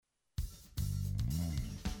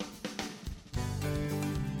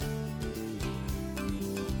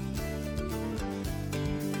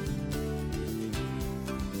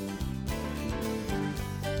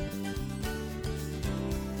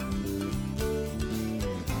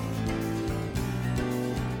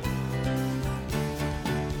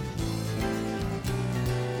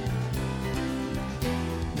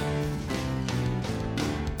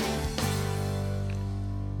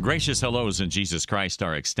Gracious hellos in Jesus Christ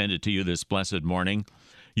are extended to you this blessed morning.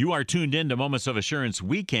 You are tuned in to Moments of Assurance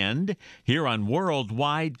Weekend here on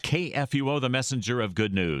Worldwide KFUO, the messenger of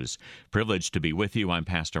good news. Privileged to be with you. I'm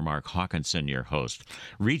Pastor Mark Hawkinson, your host.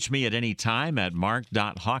 Reach me at any time at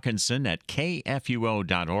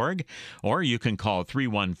mark.hawkinson@kfuo.org, or you can call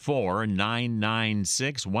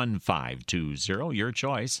 314-996-1520, your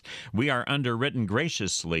choice. We are underwritten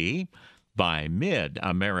graciously by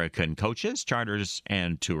Mid-American Coaches, Charters,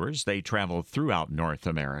 and Tours. They travel throughout North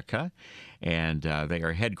America, and they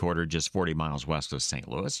are headquartered just 40 miles west of St.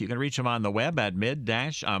 Louis. You can reach them on the web at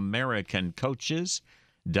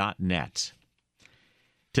mid-americancoaches.net.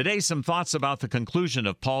 Today, some thoughts about the conclusion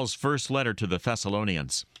of Paul's first letter to the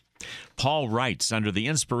Thessalonians. Paul writes under the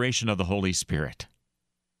inspiration of the Holy Spirit,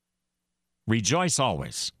 "Rejoice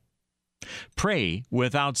always. Pray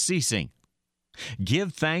without ceasing.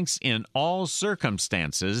 Give thanks in all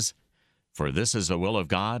circumstances, for this is the will of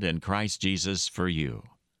God in Christ Jesus for you."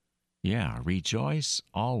 Yeah, rejoice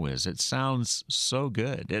always. It sounds so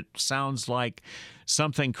good. It sounds like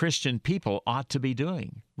something Christian people ought to be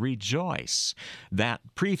doing. Rejoice.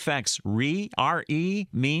 That prefix re, R-E,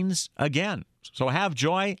 means again. So have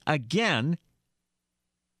joy again,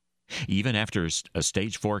 even after a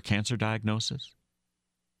stage 4 cancer diagnosis.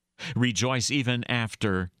 Rejoice even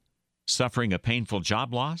after suffering a painful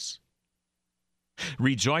job loss.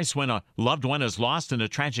 Rejoice when a loved one is lost in a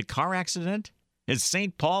tragic car accident. Is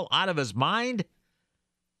St. Paul out of his mind?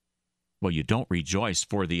 Well, you don't rejoice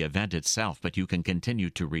for the event itself, but you can continue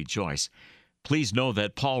to rejoice. Please know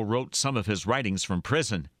that Paul wrote some of his writings from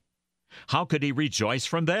prison. How could he rejoice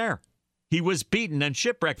from there? He was beaten and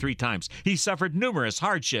shipwrecked 3 times. He suffered numerous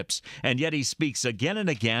hardships, and yet he speaks again and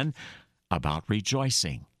again about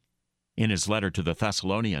rejoicing. In his letter to the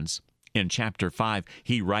Thessalonians, in chapter 5,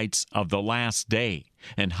 he writes of the last day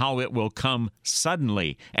and how it will come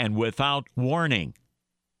suddenly and without warning.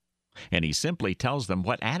 And he simply tells them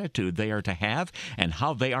what attitude they are to have and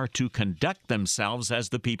how they are to conduct themselves as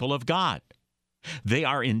the people of God. They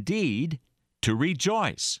are indeed to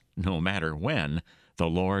rejoice, no matter when the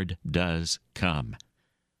Lord does come,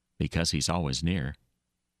 because he's always near.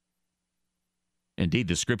 Indeed,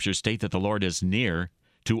 the Scriptures state that the Lord is near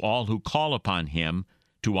to all who call upon him,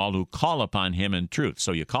 to all who call upon him in truth.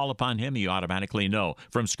 So you call upon him, you automatically know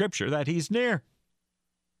from Scripture that he's near.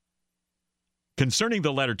 Concerning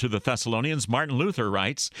the letter to the Thessalonians, Martin Luther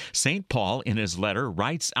writes, St. Paul in his letter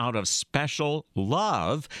writes out of special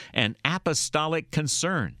love and apostolic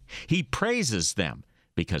concern. He praises them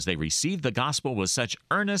because they received the gospel with such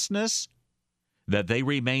earnestness that they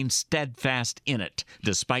remained steadfast in it,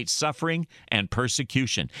 despite suffering and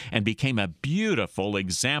persecution, and became a beautiful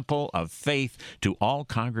example of faith to all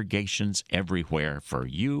congregations everywhere, for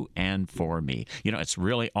you and for me. You know, it's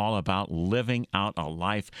really all about living out a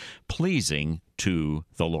life pleasing to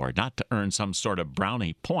the Lord, not to earn some sort of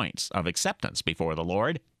brownie points of acceptance before the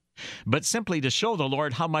Lord, but simply to show the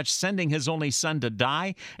Lord how much sending his only Son to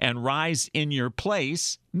die and rise in your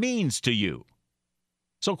place means to you.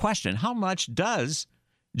 So question, how much does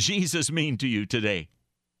Jesus mean to you today?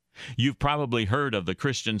 You've probably heard of the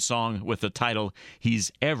Christian song with the title,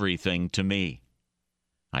 He's Everything to Me.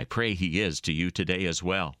 I pray he is to you today as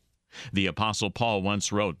well. The Apostle Paul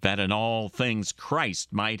once wrote that in all things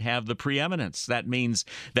Christ might have the preeminence. That means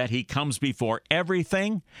that he comes before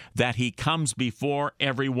everything, that he comes before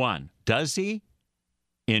everyone. Does he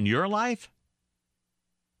in your life?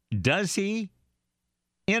 Does he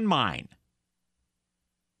in mine?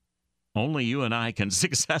 Only you and I can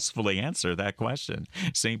successfully answer that question.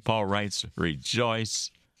 St. Paul writes,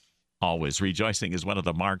 rejoice always. Rejoicing is one of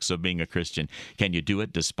the marks of being a Christian. Can you do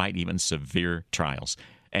it despite even severe trials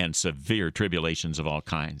and severe tribulations of all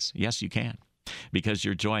kinds? Yes, you can. Because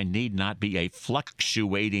your joy need not be a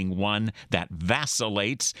fluctuating one that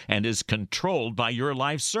vacillates and is controlled by your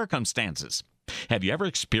life circumstances. Have you ever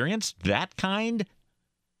experienced that kind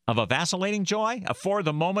of a vacillating joy? A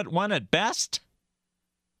for-the-moment one at best?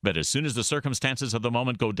 But as soon as the circumstances of the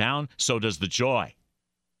moment go down, so does the joy.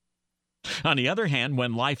 On the other hand,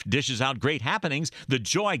 when life dishes out great happenings, the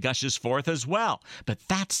joy gushes forth as well. But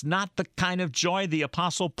that's not the kind of joy the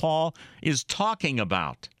Apostle Paul is talking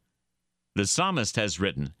about. The psalmist has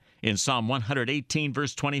written in Psalm 118,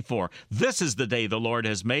 verse 24, "This is the day the Lord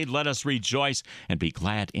has made. Let us rejoice and be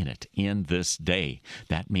glad in it in this day."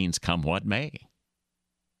 That means come what may.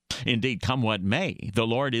 Indeed, come what may, the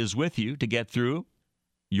Lord is with you to get through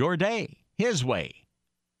your day, his way.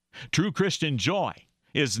 True Christian joy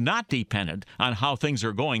is not dependent on how things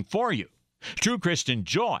are going for you. True Christian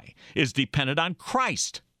joy is dependent on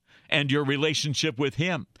Christ and your relationship with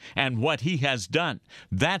Him and what He has done.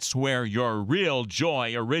 That's where your real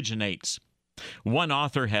joy originates. One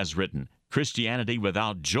author has written, Christianity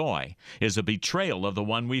without joy is a betrayal of the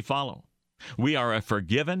one we follow. We are a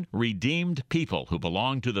forgiven, redeemed people who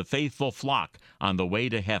belong to the faithful flock on the way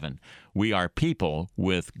to heaven. We are people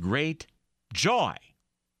with great joy.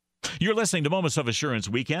 You're listening to Moments of Assurance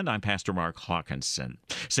Weekend. I'm Pastor Mark Hawkinson.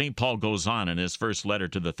 St. Paul goes on in his first letter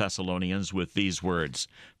to the Thessalonians with these words,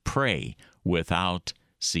 pray without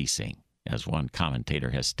ceasing. As one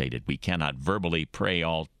commentator has stated, we cannot verbally pray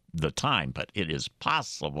all the time, but it is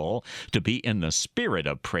possible to be in the spirit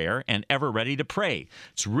of prayer and ever ready to pray.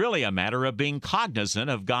 It's really a matter of being cognizant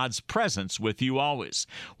of God's presence with you always.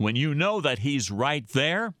 When you know that He's right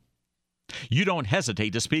there, you don't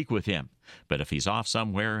hesitate to speak with Him. But if He's off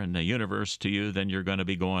somewhere in the universe to you, then you're going to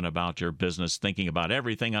be going about your business thinking about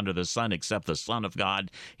everything under the sun except the Son of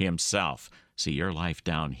God Himself. See, your life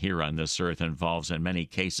down here on this earth involves, in many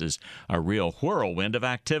cases, a real whirlwind of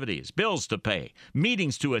activities, bills to pay,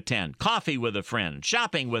 meetings to attend, coffee with a friend,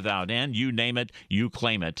 shopping without end. You name it, you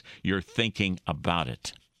claim it, you're thinking about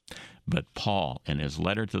it. But Paul, in his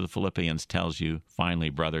letter to the Philippians, tells you, finally,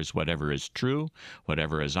 brothers, whatever is true,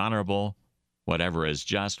 whatever is honorable, whatever is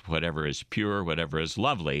just, whatever is pure, whatever is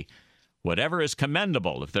lovely, whatever is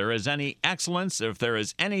commendable, if there is any excellence, if there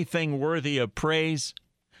is anything worthy of praise,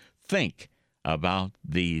 think about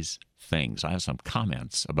these things. I have some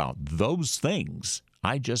comments about those things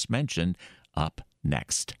I just mentioned up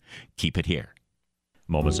next. Keep it here.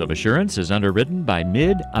 Moments of Assurance is underwritten by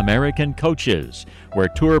Mid-American Coaches, where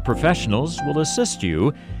tour professionals will assist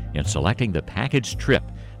you in selecting the package trip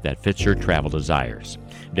that fits your travel desires.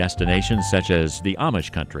 Destinations such as the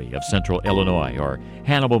Amish country of central Illinois or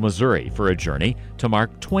Hannibal, Missouri for a journey to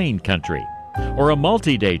Mark Twain country, or a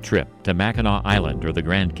multi-day trip to Mackinac Island or the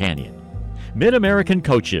Grand Canyon. Mid-American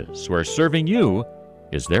Coaches, where serving you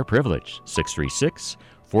is their privilege.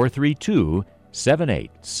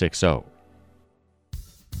 636-432-7860.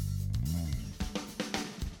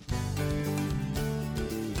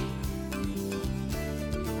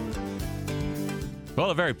 Well,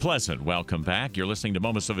 a very pleasant welcome back. You're listening to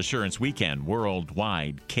Moments of Assurance Weekend,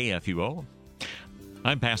 worldwide KFUO.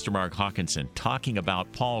 I'm Pastor Mark Hawkinson, talking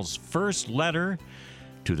about Paul's first letter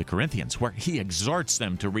to the Corinthians, where he exhorts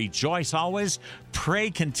them to rejoice always, pray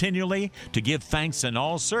continually, to give thanks in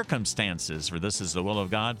all circumstances, for this is the will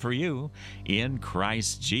of God for you in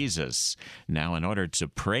Christ Jesus. Now, in order to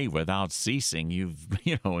pray without ceasing, you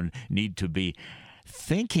need to be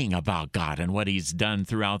thinking about God and what He's done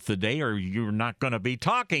throughout the day, or you're not going to be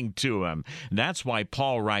talking to Him. That's why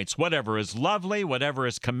Paul writes, whatever is lovely, whatever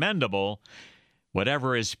is commendable,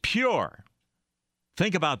 whatever is pure.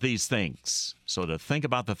 Think about these things. So to think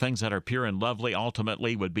about the things that are pure and lovely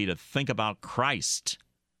ultimately would be to think about Christ.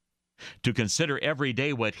 To consider every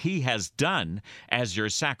day what He has done as your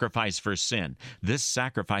sacrifice for sin. This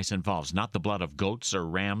sacrifice involves not the blood of goats or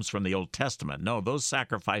rams from the Old Testament. No, those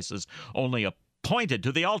sacrifices only pointed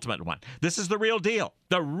to the ultimate one. This is the real deal.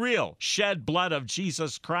 The real shed blood of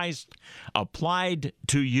Jesus Christ applied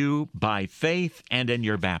to you by faith and in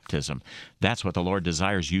your baptism. That's what the Lord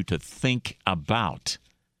desires you to think about.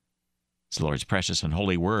 It's the Lord's precious and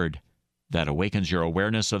holy word that awakens your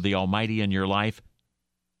awareness of the Almighty in your life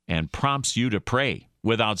and prompts you to pray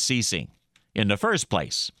without ceasing in the first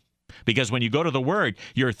place. Because when you go to the Word,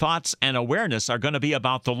 your thoughts and awareness are going to be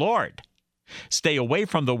about the Lord. Stay away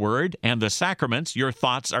from the Word and the sacraments. Your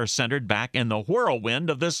thoughts are centered back in the whirlwind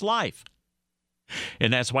of this life.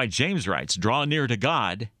 And that's why James writes, draw near to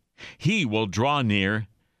God, He will draw near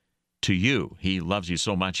to you. He loves you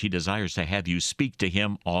so much, He desires to have you speak to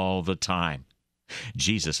Him all the time.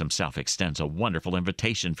 Jesus Himself extends a wonderful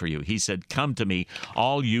invitation for you. He said, come to me,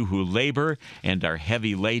 all you who labor and are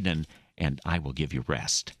heavy laden, and I will give you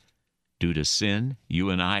rest. Due to sin, you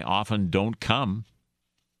and I often don't come.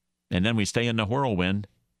 And then we stay in the whirlwind.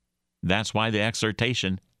 That's why the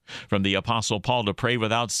exhortation from the Apostle Paul to pray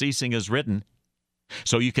without ceasing is written,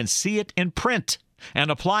 so you can see it in print and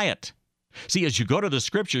apply it. See, as you go to the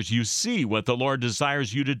Scriptures, you see what the Lord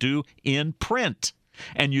desires you to do in print,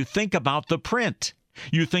 and you think about the print.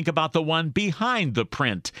 You think about the one behind the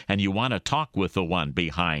print, and you want to talk with the one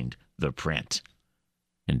behind the print.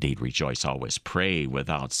 Indeed, rejoice always, pray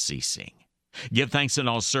without ceasing. Give thanks in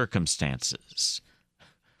all circumstances.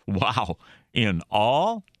 Wow, in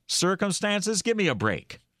all circumstances? Give me a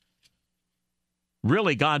break.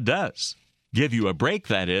 Really, God does give you a break,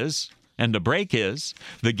 that is, and the break is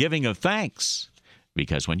the giving of thanks.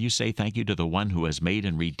 Because when you say thank you to the one who has made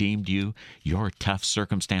and redeemed you, your tough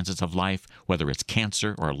circumstances of life, whether it's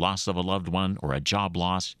cancer or loss of a loved one or a job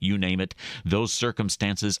loss, you name it, those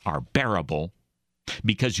circumstances are bearable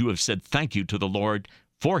because you have said thank you to the Lord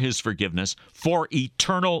for his forgiveness, for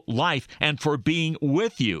eternal life, and for being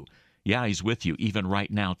with you. Yeah, he's with you even right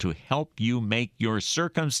now to help you make your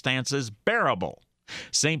circumstances bearable.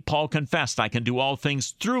 St. Paul confessed, I can do all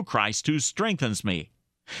things through Christ who strengthens me.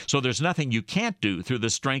 So there's nothing you can't do through the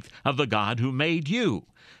strength of the God who made you.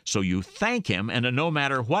 So you thank him, and in no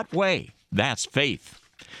matter what way, that's faith.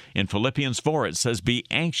 In Philippians 4, it says, be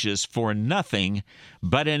anxious for nothing,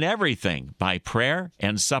 but in everything, by prayer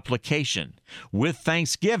and supplication, with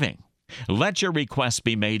thanksgiving. Let your requests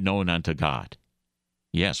be made known unto God.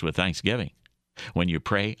 Yes, with thanksgiving. When you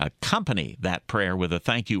pray, accompany that prayer with a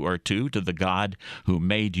thank you or two to the God who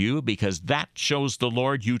made you, because that shows the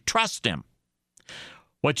Lord you trust him.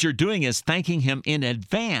 What you're doing is thanking him in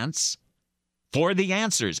advance for the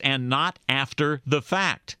answers and not after the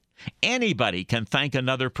fact. Anybody can thank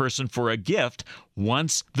another person for a gift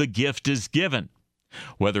once the gift is given.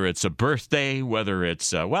 Whether it's a birthday, whether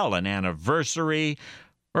it's, an anniversary,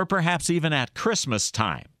 or perhaps even at Christmas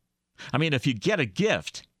time. I mean, if you get a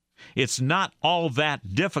gift, it's not all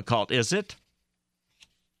that difficult, is it?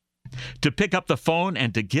 To pick up the phone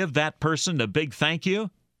and to give that person a big thank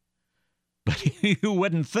you? But you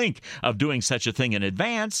wouldn't think of doing such a thing in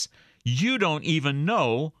advance. You don't even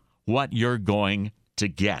know what you're going to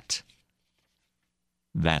get.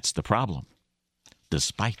 That's the problem.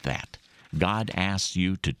 Despite that, God asks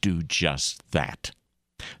you to do just that.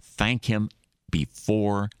 Thank him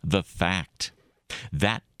before the fact.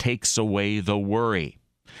 That takes away the worry,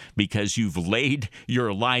 because you've laid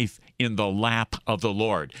your life in the lap of the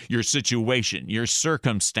Lord, your situation, your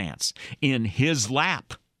circumstance, in his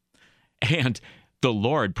lap. And the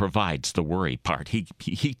Lord provides the worry part.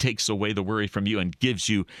 He takes away the worry from you and gives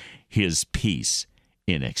you his peace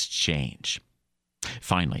in exchange.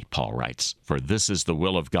 Finally, Paul writes, for this is the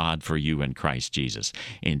will of God for you in Christ Jesus.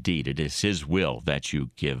 Indeed, it is his will that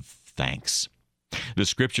you give thanks. The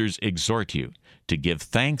Scriptures exhort you to give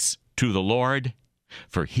thanks to the Lord,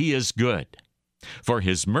 for he is good, for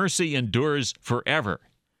his mercy endures forever,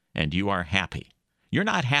 and you are happy. You're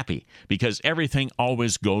not happy because everything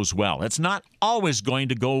always goes well. It's not always going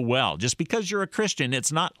to go well. Just because you're a Christian,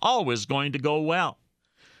 it's not always going to go well.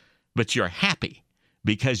 But you're happy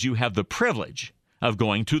because you have the privilege of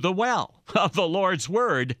going to the well of the Lord's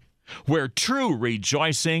Word, where true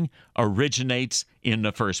rejoicing originates in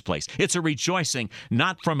the first place. It's a rejoicing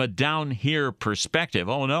not from a down here perspective.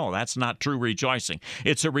 Oh no, that's not true rejoicing.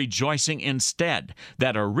 It's a rejoicing instead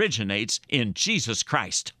that originates in Jesus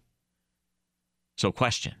Christ. So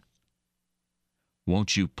question,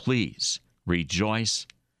 won't you please rejoice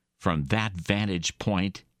from that vantage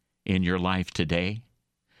point in your life today,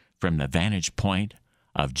 from the vantage point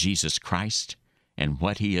of Jesus Christ and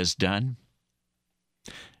what he has done?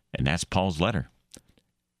 And that's Paul's letter,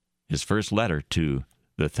 his first letter to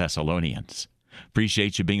the Thessalonians.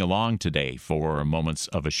 Appreciate you being along today for Moments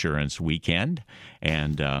of Assurance weekend.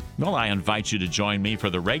 And, I invite you to join me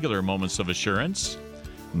for the regular Moments of Assurance,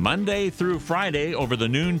 Monday through Friday over the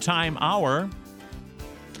noontime hour,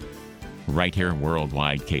 right here in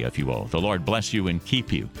Worldwide KFUO. The Lord bless you and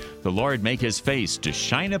keep you. The Lord make his face to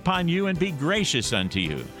shine upon you and be gracious unto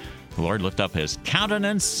you. The Lord lift up his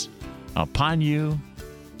countenance upon you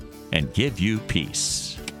and give you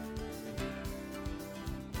peace.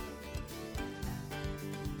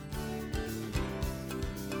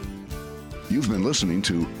 You've been listening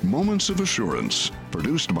to Moments of Assurance,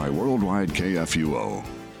 produced by Worldwide KFUO.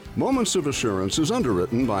 Moments of Assurance is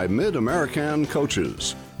underwritten by Mid-American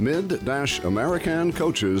Coaches,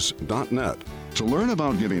 mid-americancoaches.net. To learn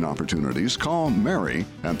about giving opportunities, call Mary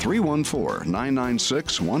at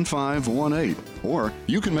 314-996-1518. Or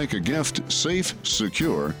you can make a gift safe,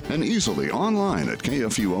 secure, and easily online at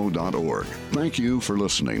kfuo.org. Thank you for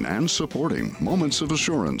listening and supporting Moments of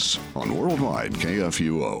Assurance on Worldwide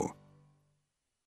KFUO.